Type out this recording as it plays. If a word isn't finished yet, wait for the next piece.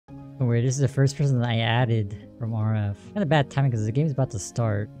Oh, wait, this is the first person that I added from RF. Kind of bad timing because the game's about to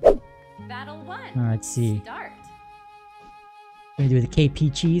start. Battle 1. Alright, let's see. Start. We're gonna do the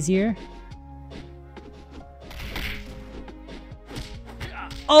KP cheese here.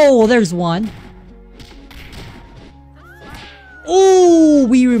 Oh, there's one. Oh,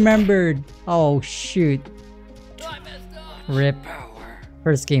 we remembered. Oh, shoot. Rip.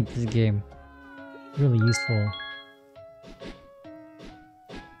 First game for this game. Really useful.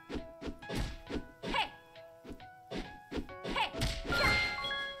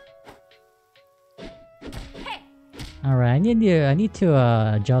 Alright, I need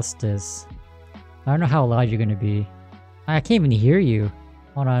to adjust this. I don't know how loud you're gonna be. I can't even hear you.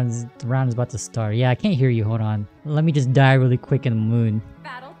 Hold on, the round is about to start. Yeah, I can't hear you, hold on. Let me just die really quick in the moon.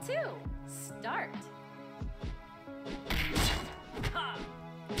 Battle 2. Start.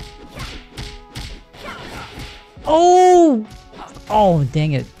 Oh! Oh,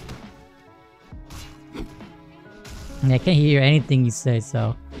 dang it. I can't hear anything you say,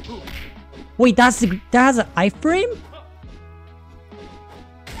 so... Wait, that has an iframe?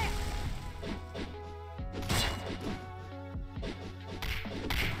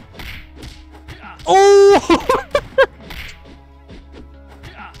 Oh!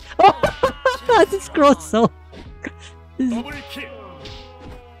 Oh! This scroll so...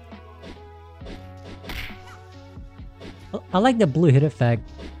 I like the blue hit effect.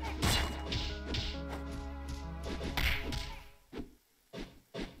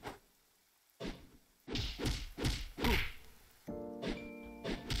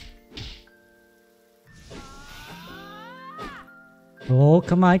 Oh,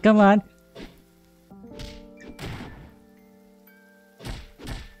 come on, come on.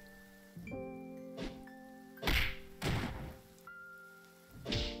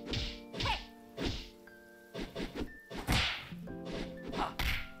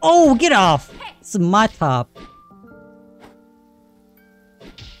 Oh, get off! It's my top.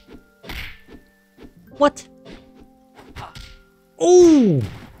 What? Oh!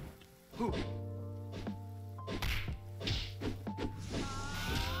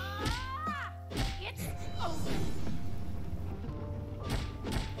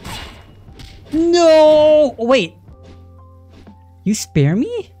 No! Wait. You spare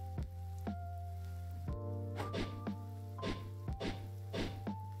me?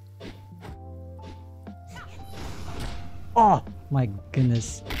 Oh my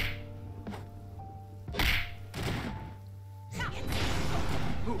goodness.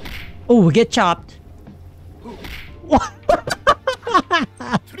 Oh, we get chopped.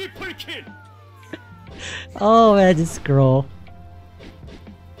 Oh man, this scroll.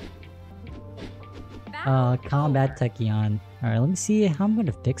 Combat Tachyon. Alright, let me see how I'm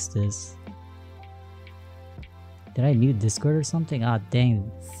gonna fix this. Did I mute Discord or something? Ah,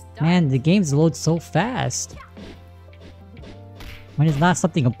 dang. Man, the games load so fast. When it's not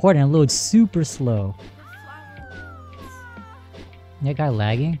something important, it loads super slow. That guy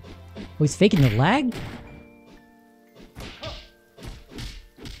lagging? Oh, he's faking the lag?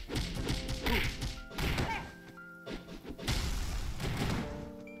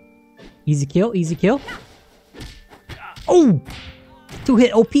 Easy kill, easy kill. Oh!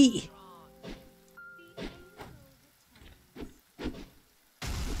 2-hit OP!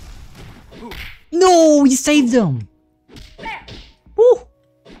 No! You saved him! Woo!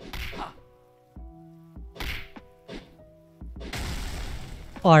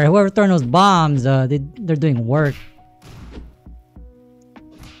 Alright, whoever throwing those bombs, they're doing work.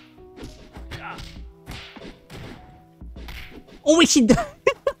 Oh wait, she died!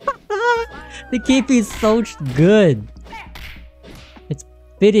 The KP is so good. It's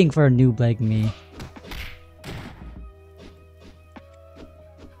fitting for a noob like me.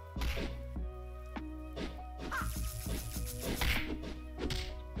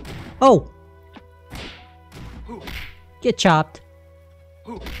 Oh! Get chopped.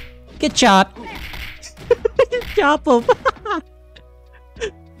 Get chopped. Chop him.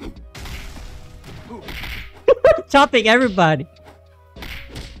 Chopping everybody.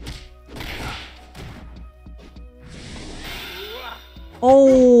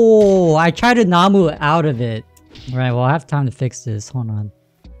 Oh, I tried to Namu out of it. Right, well I have time to fix this. Hold on.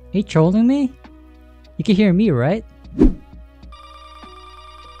 Are you trolling me? You can hear me, right?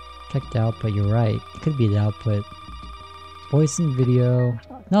 Check the output, you're right. It could be the output. Voice and video.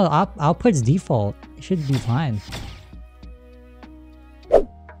 No, output's default. It should be fine.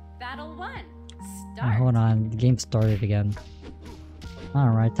 Battle 1. Start. Right, hold on, the game started again.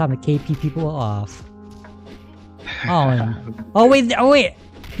 Alright, time to KP people off. Oh, and... oh wait, oh wait!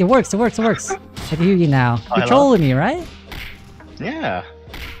 It works, it works, it works! I can hear you now. You're trolling me, right? Yeah.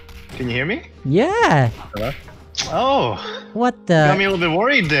 Can you hear me? Yeah. Hello? Oh, What got me the? a little bit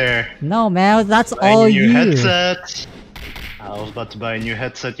worried there. No, man. That's Buying all a new you. headset. I was about to buy a new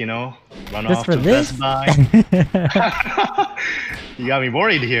headset, you know, run Just off for to this? Best Buy. You got me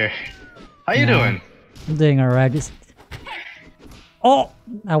worried here. How you No. doing? I'm doing alright. Just. Oh,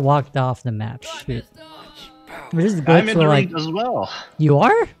 I walked off the map. Shit. We're just going I'm in for the like. ring as well. You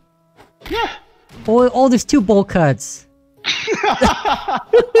are? Yeah. Oh, there's 2 bowl cuts.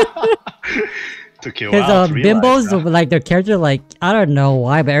 Took you a Because while to realize, bimbos, like their character, like I don't know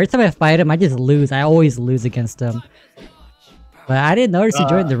why, but every time I fight him, I just lose. I always lose against them. But I didn't notice you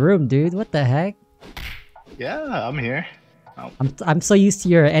joined the room, dude. What the heck? Yeah, I'm here. Oh. I'm so used to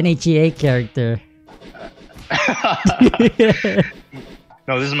your NHEA character.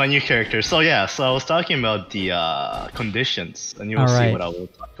 No, this is my new character. So yeah, so I was talking about the conditions, and you will see Alright. what I will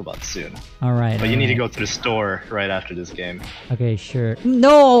talk about soon. All right. But you need to go to the store right after this game. Okay, sure.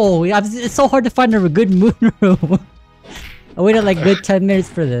 No, it's so hard to find a good moon room. I waited like good 10 minutes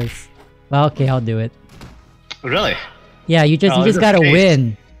for this. Well, okay, I'll do it. Really? Yeah, you just in gotta this case-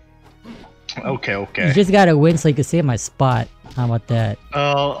 win. Okay, You okay. just gotta win so you can save my spot. How about that?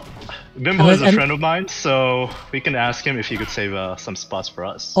 Bimbo is a And- friend of mine, so we can ask him if he could save some spots for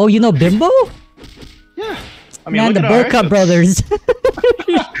us. Oh, you know Bimbo? Yeah. I mean, Man, look the at our Burka haircuts. brothers.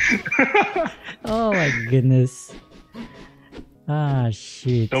 Oh my goodness. Ah,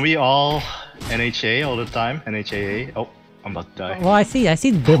 shoot. Don't we all NHA all the time? NHAA? Oh, I'm about to die. Well, I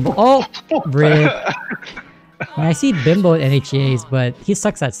see Bimbo. Oh, rip. I see Bimbo at NHAs, but he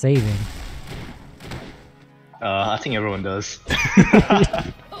sucks at saving. I think everyone does.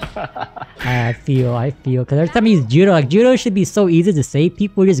 I feel, because every time I use judo, like judo should be so easy to save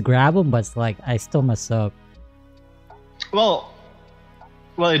people, you just grab them, but it's like, I still mess up. well,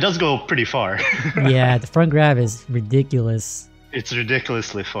 it does go pretty far. Yeah, the front grab is ridiculous. It's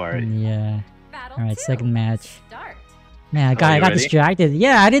ridiculously far. Yeah. Battle Alright, 2. second match. Start. Man, I you got ready? distracted.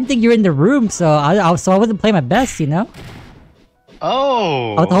 Yeah, I didn't think you were in the room, so I wasn't playing my best, you know?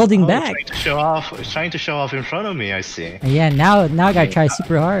 Oh! I was holding back. Trying to show off. Trying to show off in front of me. I see. Yeah, now I gotta try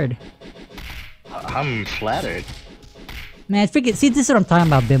super hard. I'm flattered. Man, freaking see, this is what I'm talking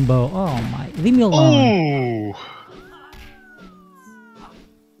about, Bimbo. Oh my, leave me alone. Oh!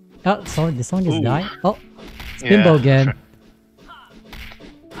 Oh, did someone just Ooh. die? Oh, it's Bimbo again.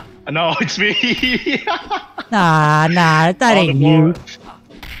 No, it's me. Nah, that All the ain't more- you.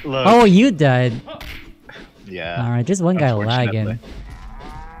 Look. Oh, you died. Yeah. Alright, just one guy Unfortunately.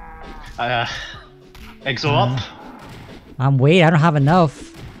 lagging. Exo up. I'm waiting, I don't have enough.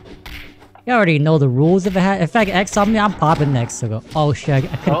 You already know the rules if I X on me, I'm popping next to go. Oh shit, I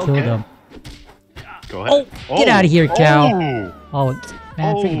could've killed Okay. him. Go ahead. Oh, get outta here, cow. Oh. Oh,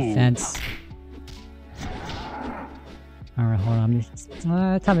 man, freaking Oh. fence. Alright, hold on. I'm just,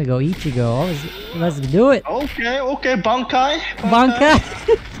 time to go Ichigo. Oh, let's do it. Okay, Bankai. Banka!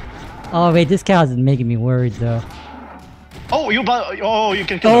 Oh wait, this cow is making me worried though. Oh, you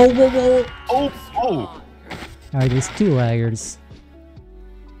can kill Oh, him. whoa. Oh. Alright, there's 2 laggers.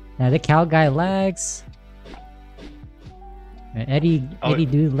 Now the cow guy lags. Eddie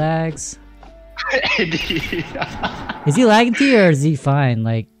dude lags. Eddie. Is he lagging to you or is he fine?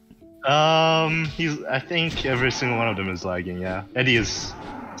 Like, I think every single one of them is lagging. Yeah, Eddie is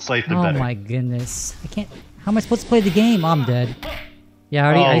slightly oh better. my goodness. I can't. How am I supposed to play the game? I'm dead. Yeah,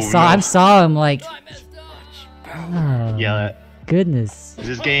 I Oh, saw him like. Oh, Yeah, goodness.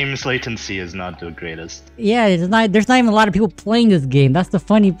 this game's latency is not the greatest. Yeah, there's not even a lot of people playing this game. That's the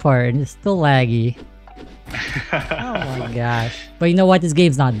funny part, and it's still laggy. Oh my gosh. But you know what? This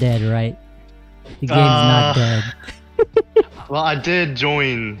game's not dead, right? The game's not dead. Well, I did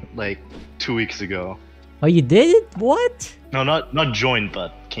join like 2 weeks ago. Oh, you did it? What? No, not joined,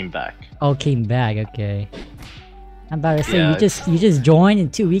 but came back. Oh, came back. Okay. I'm about to say Yeah, you just joined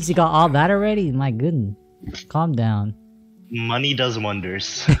and 2 weeks you got all that already. My goodness. Calm down. Money does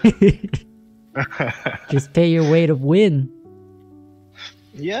wonders. Just pay your way to win.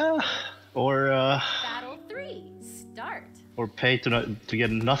 Yeah, or Battle 3. Start. pay to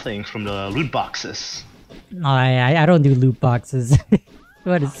get nothing from the loot boxes. No, I don't do loot boxes.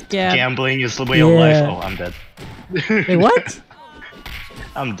 What a scam. Gambling is the way of life. Yeah. Oh, I'm dead. Wait, what?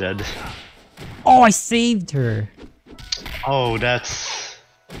 I'm dead. Oh, I saved her. Oh, that's.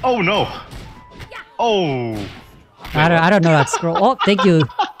 Oh no. Oh. I don't know that scroll. Oh, thank you.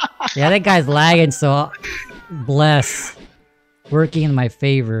 Yeah, that guy's lagging, so bless. Working in my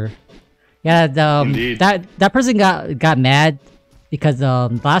favor. Yeah, Indeed. that person got mad because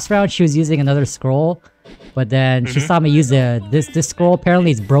last round she was using another scroll, but then she saw me use this scroll. Apparently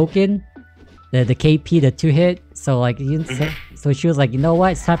it's broken. The KP, the 2-hit. So like So she was like, you know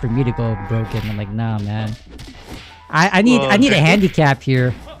what? It's time for me to go broken. I'm like, nah, man. I need a handicap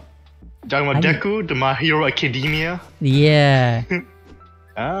here. Talking about Deku, the My Hero Academia? Yeah.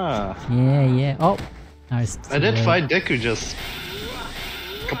 Ah. Yeah. Oh. Nice. I did fight Deku just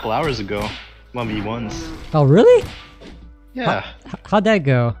a couple hours ago. 1v1s. Oh, really? Yeah. How'd that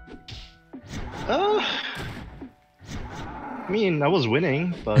go? I mean, I was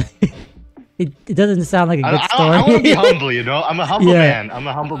winning, but... it doesn't sound like a good story. I want to be humble, you know? I'm a humble man. I'm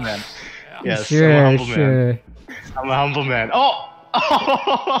a humble man. Yes, sure, I'm a humble sure. man. I'm a humble man. Oh!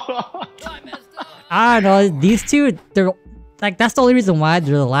 I don't know, these two, they're... Like, that's the only reason why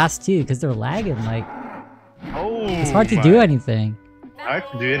they're the last two, because they're lagging, like... Oh, it's hard to do anything. Hard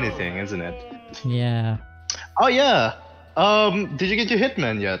to do anything, isn't it? Yeah. Oh, yeah. Did you get your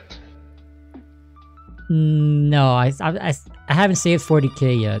Hitman yet? No, I haven't saved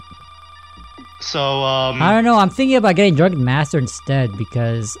 40k yet. So, I don't know, I'm thinking about getting Drunken Master instead,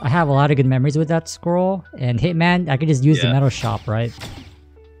 because I have a lot of good memories with that scroll, and Hitman, I could just use the metal shop, right?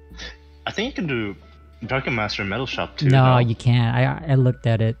 I think you can do Drunken Master Metal Shop too. No, you can't. I looked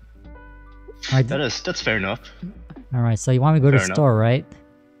at it. Right. That's fair enough. Alright, so you want me to go to the store, right?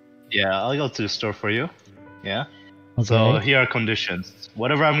 Yeah, I'll go to the store for you. Yeah. Okay. So here are conditions.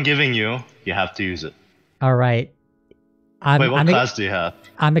 Whatever I'm giving you, you have to use it. Alright. Wait, what class do you have?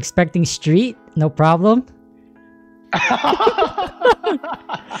 I'm expecting street, no problem.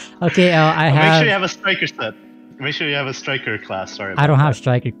 Okay, I have... Make sure you have a striker set. Make sure you have a striker class, sorry. I don't have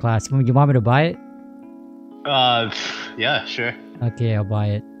striker class. You want me to buy it? Yeah, sure. Okay, I'll buy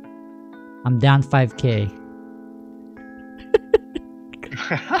it. I'm down 5k.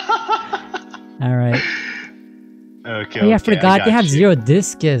 Alright. Okay. Oh yeah, I forgot they have 0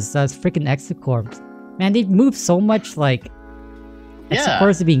 discus. That's freaking Exacorp. Man, they've moved so much, like...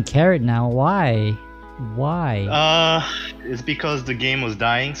 Exacorps are being carried now. Why? Why? It's because the game was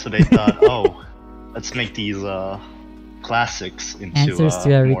dying, so they thought, oh, let's make these, classics into, answers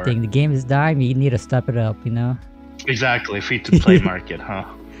to everything. More... The game is dying, you need to step it up, you know? Exactly, free-to-play market, huh?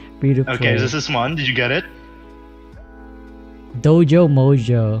 Free to play. Okay, this is one. Did you get it? Dojo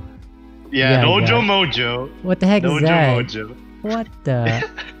Mojo. Yeah, Dojo Mojo. What the heck is that? Mojo. What the?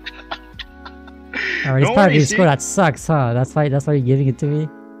 Alright, it's probably a score that sucks, huh? That's why you're giving it to me?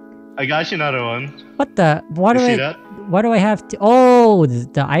 I got you another one. What the? Why see that? Why do I have to? Oh,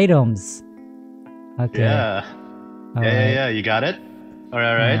 the items. Okay. Yeah. Yeah, you got it?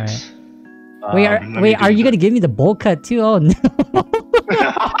 Alright. Wait, are you gonna give me the bowl cut too? Oh no.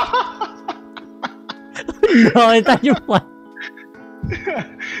 No, I thought you were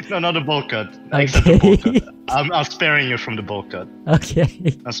No, not the bowl cut. Okay. Except the bowl cut. I'm sparing you from the bowl cut.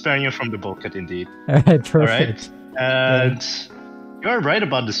 Okay. I'm sparing you from the bowl cut indeed. Alright, perfect. And you're right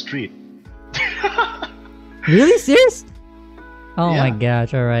about the street. Really? Serious? Oh my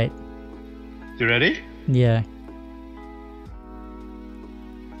gosh, alright. You ready? Yeah.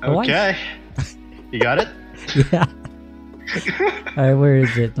 Okay. You got it? Yeah. Alright, where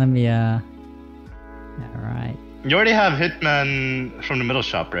is it? Let me, Alright. You already have Hitman from the middle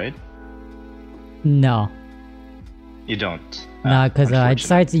shop, right? No. You don't? No, because I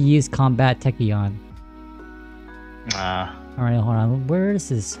decided to use Combat Techion. Alright, hold on. Where is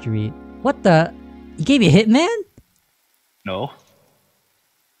this street? What the? You gave me a Hitman? No.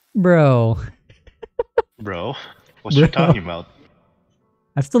 Bro. Bro? What you talking about?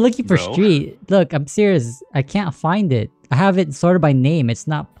 I'm still looking for street. Look, I'm serious. I can't find it. I have it sorted by name. It's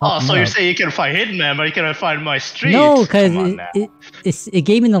not popping so up. you're saying you can find Hitman, but you cannot find my street? No, because it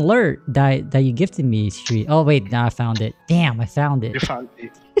gave me an alert that you gifted me street. Oh wait, now I found it. Damn, I found it. You found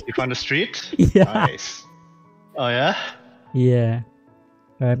the street? Yeah. Nice. Oh yeah? Yeah.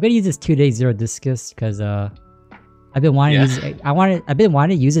 Alright, I'm gonna use this 2-day 0 discus because I've been wanting to use I've been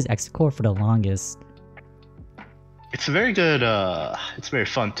wanting to use this Exacorp for the longest. It's very good, it's very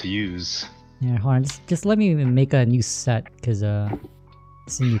fun to use. Yeah, hold on, just let me make a new set, because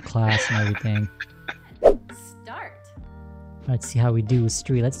it's a new class and everything. Start. Let's see how we do with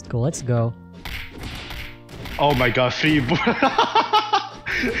street. Let's go. Oh my god, three people with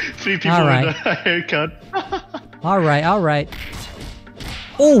a haircut. Alright.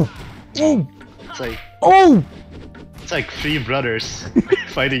 Oh! It's like... Oh! It's like 3 brothers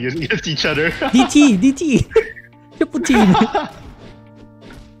fighting against each other. DT! Triple team!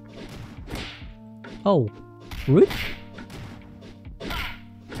 Oh. Root?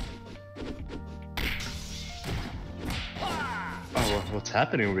 Oh, what's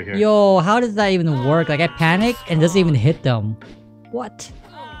happening over here? Yo, how does that even work? Like, I panic and it doesn't even hit them. What?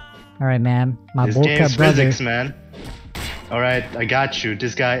 Alright, man. My this bowl game's cut brother. physics, man. Alright, I got you.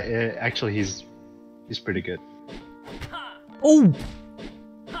 This guy, actually, he's pretty good. Oh!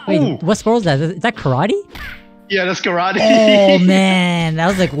 Wait, Ooh. what spell is that? Is that karate? Yeah, that's karate. Oh man, I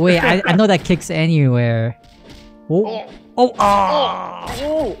was like, wait, I know that kicks anywhere. Oh, oh, ah!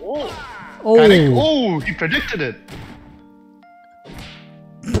 Oh, oh, he predicted it.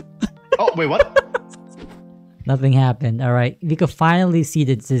 Oh, wait, what? Nothing happened. All right, we could finally see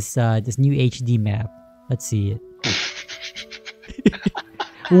this new HD map. Let's see it.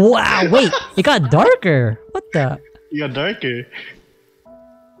 Wow, wait, it got darker. What the? You got darker.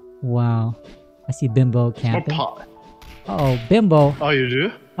 Wow, I see Bimbo camping. More Uh-oh, Bimbo. Oh, you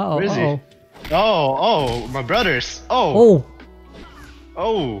do? Uh-oh, Where is he? uh-oh. Oh, my brothers. Oh.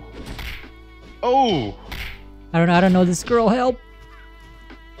 Oh. I don't know this girl, help.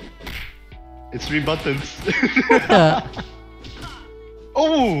 It's 3 buttons. What the?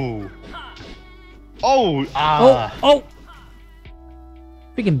 Oh. Oh.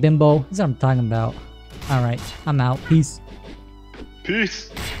 Freaking Bimbo. That's what I'm talking about. Alright, I'm out. Peace. Peace.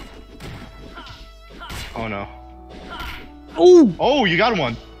 Oh no. Oh! Oh, you got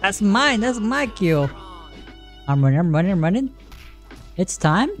one. That's mine. That's my kill. I'm running. It's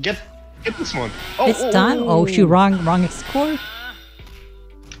time. Get this one. Oh, It's time. Oh shoot, wrong score.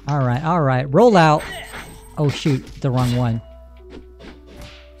 Alright. Roll out. Oh shoot, the wrong one.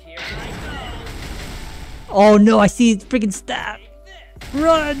 Oh no, I see freaking staff.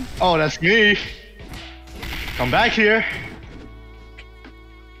 Run! Oh, that's me. Come back here.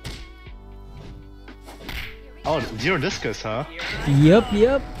 Oh, 0 discus, huh?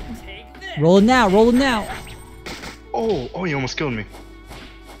 Yep. Rolling now. Oh, you almost killed me.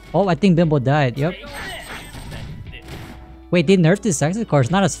 Oh, I think Bimbo died. Yep. Wait, they nerfed this exit core.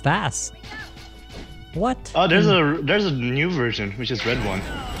 It's not as fast. What? Oh, there's a new version, which is red one.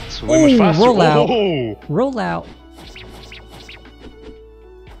 It's way much faster. Roll out. Oh. Roll out.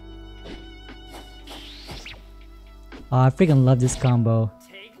 Oh, I freaking love this combo.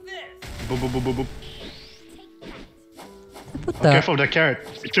 Boop, boop, boop, boop, boop. What Oh, the? careful of that carrot.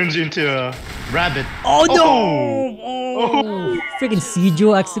 It turns you into a rabbit. Oh no! Oh. Freaking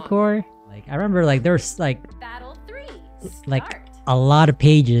Sejuo Execore. Like I remember, like there's like Battle 3. like Start. a lot of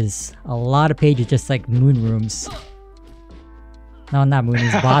pages, just like moon rooms. No, not moon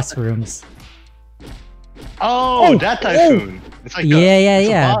rooms, boss rooms. Oh, that typhoon. It's like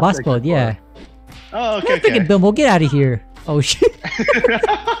Yeah. Boss like mode, yeah. Oh, okay. Freaking Bimbo, get out of here! Oh shit!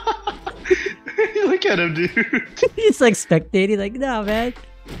 Look at him, dude. He's like spectating, like nah, man.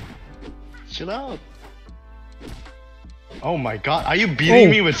 Chill out. Oh my god, are you beating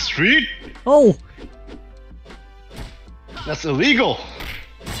me with street? Oh, That's illegal.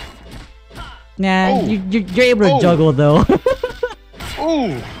 nah, Oh. you're able to juggle though.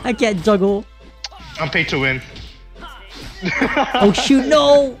 Oh, I can't juggle. I'm paid to win. Oh shoot,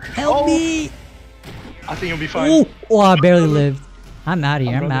 no! Help Oh. me! I think you'll be fine. Ooh. Oh, I barely lived. I'm out of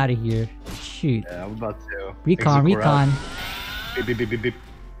here. I'm brother. out of here. Shoot. Yeah, I'm about to. Recon. exit out. Recon. Beep, beep, beep, beep, beep.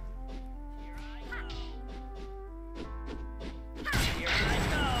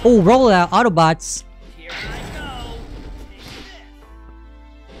 Oh, roll out. Autobots.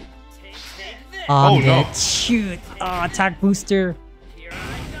 Oh, Oh, no. no. Shoot. Oh, attack booster.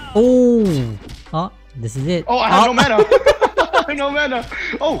 Oh. Oh, this is it. Oh, I have no mana. I have no mana.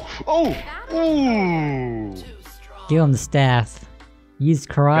 Oh. Ooh. Give him the staff. Use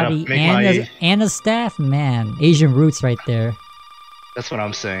karate Gotta make and a staff? Man, Asian roots right there. That's what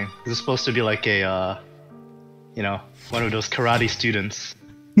I'm saying. This is supposed to be like a, one of those karate students.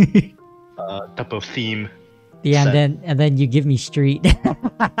 Type of theme. Yeah, set. and then you give me street.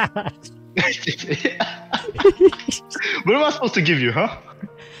 What am I supposed to give you, huh?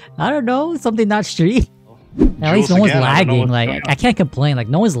 I don't know, something not street. At least no one's again, I don't know lagging. what's Like going on. I can't complain. Like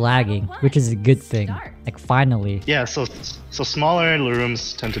no one's lagging, which is a good thing. Like finally. Yeah, so smaller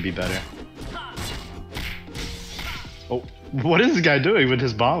rooms tend to be better. Oh, what is this guy doing with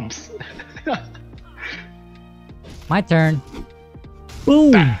his bombs? My turn.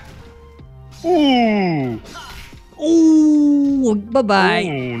 Boom. Ooh! Ooh. Bye bye.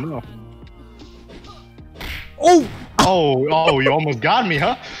 Oh no! Oh. Oh! You almost got me,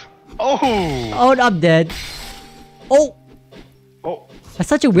 huh? Oh! Oh, I'm dead. Oh. Oh! That's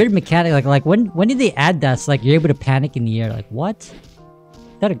such a weird mechanic. Like when did they add that? So, like you're able to panic in the air. Like what? Is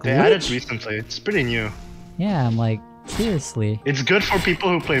that a glitch? They added recently. It's pretty new. Yeah, I'm like seriously. It's good for people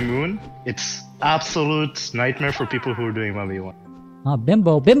who play Moon. It's absolute nightmare for people who are doing 1v1. Oh,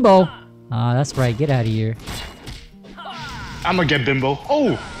 Bimbo. Ah, that's right. Get out of here. I'm gonna get Bimbo.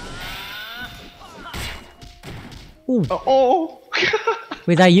 Oh! Ooh. Oh!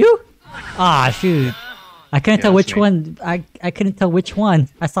 Wait, that you? Ah, shoot. I couldn't Yeah, tell that's which me. one. I couldn't tell which one.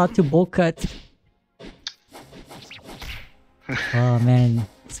 I saw two bolt cuts. Oh man,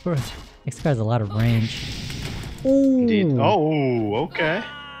 this car has a lot of range. Ooh. Indeed. Oh, okay.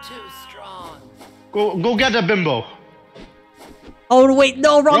 Too strong. Go get the bimbo. Oh wait,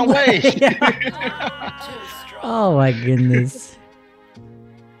 no, wrong way. Too strong. Oh my goodness.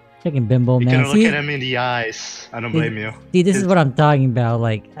 Freaking bimbo You man. can look at him in the eyes. I don't blame you. See, this is what I'm talking about.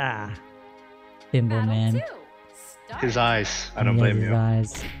 Like, bimbo Battle man. 2. Start. His eyes. I don't Yeah, blame his you.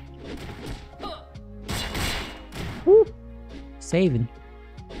 eyes. Woo. Saving.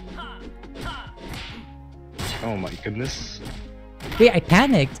 Oh my goodness. Wait, I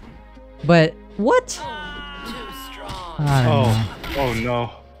panicked. But what? Too strong. I don't know. Oh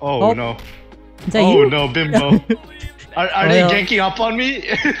no. Oh. Oh no. Is that Oh you? no, bimbo. Are they Well- ganking up on me?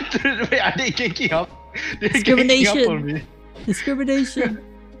 Wait, are they ganking up? They're ganking up on me. Discrimination.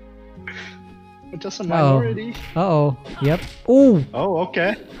 Just a minority. Uh-oh. Yep. Ooh. Oh,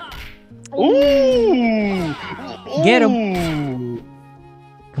 okay. Ooh! Get Ooh.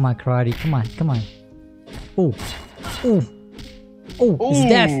 Come on, karate. Come on. Come on. Ooh. Ooh. Ooh. This is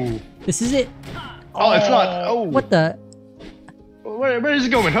death. Ooh. This is it. Oh, it's not. Oh. What the? Where is it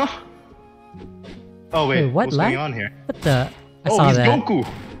going, huh? Oh wait, Wait, what, what's lag? going on here? What the? I Oh, saw he's that. Goku.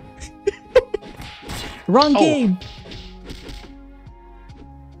 Wrong Oh. game.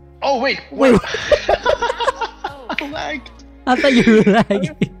 Oh wait, Wait. I lagged. I thought you were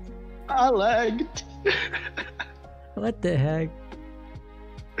lagging. I lagged. What the heck?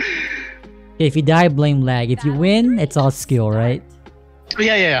 Okay, if you die, blame lag. If you win, it's all skill, right?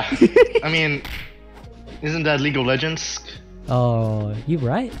 Yeah. I mean, isn't that League of Legends? Oh, you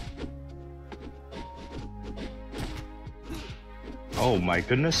right. Oh my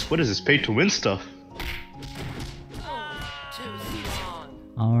goodness, what is this pay to win stuff? Too strong.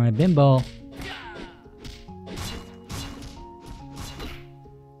 Alright, bimbo.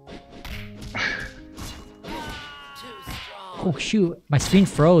 Too strong. Oh shoot, my screen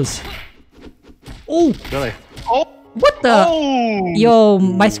froze. Oh, Really? Oh! what the? Oh! Yo,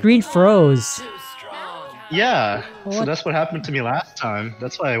 my screen froze. Too strong. Yeah, so What? that's what happened to me last time.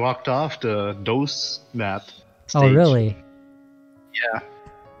 That's why I walked off the DOS map. Oh stage. really? Yeah.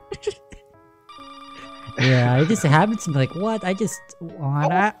 Yeah, it just happened to me. Like what? I just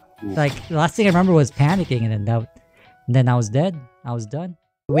like the last thing I remember was panicking, and then I was dead. I was done.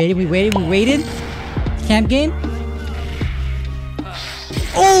 We waited. Camp game.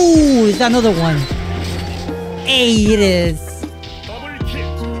 Oh, is that another one? Hey, it is.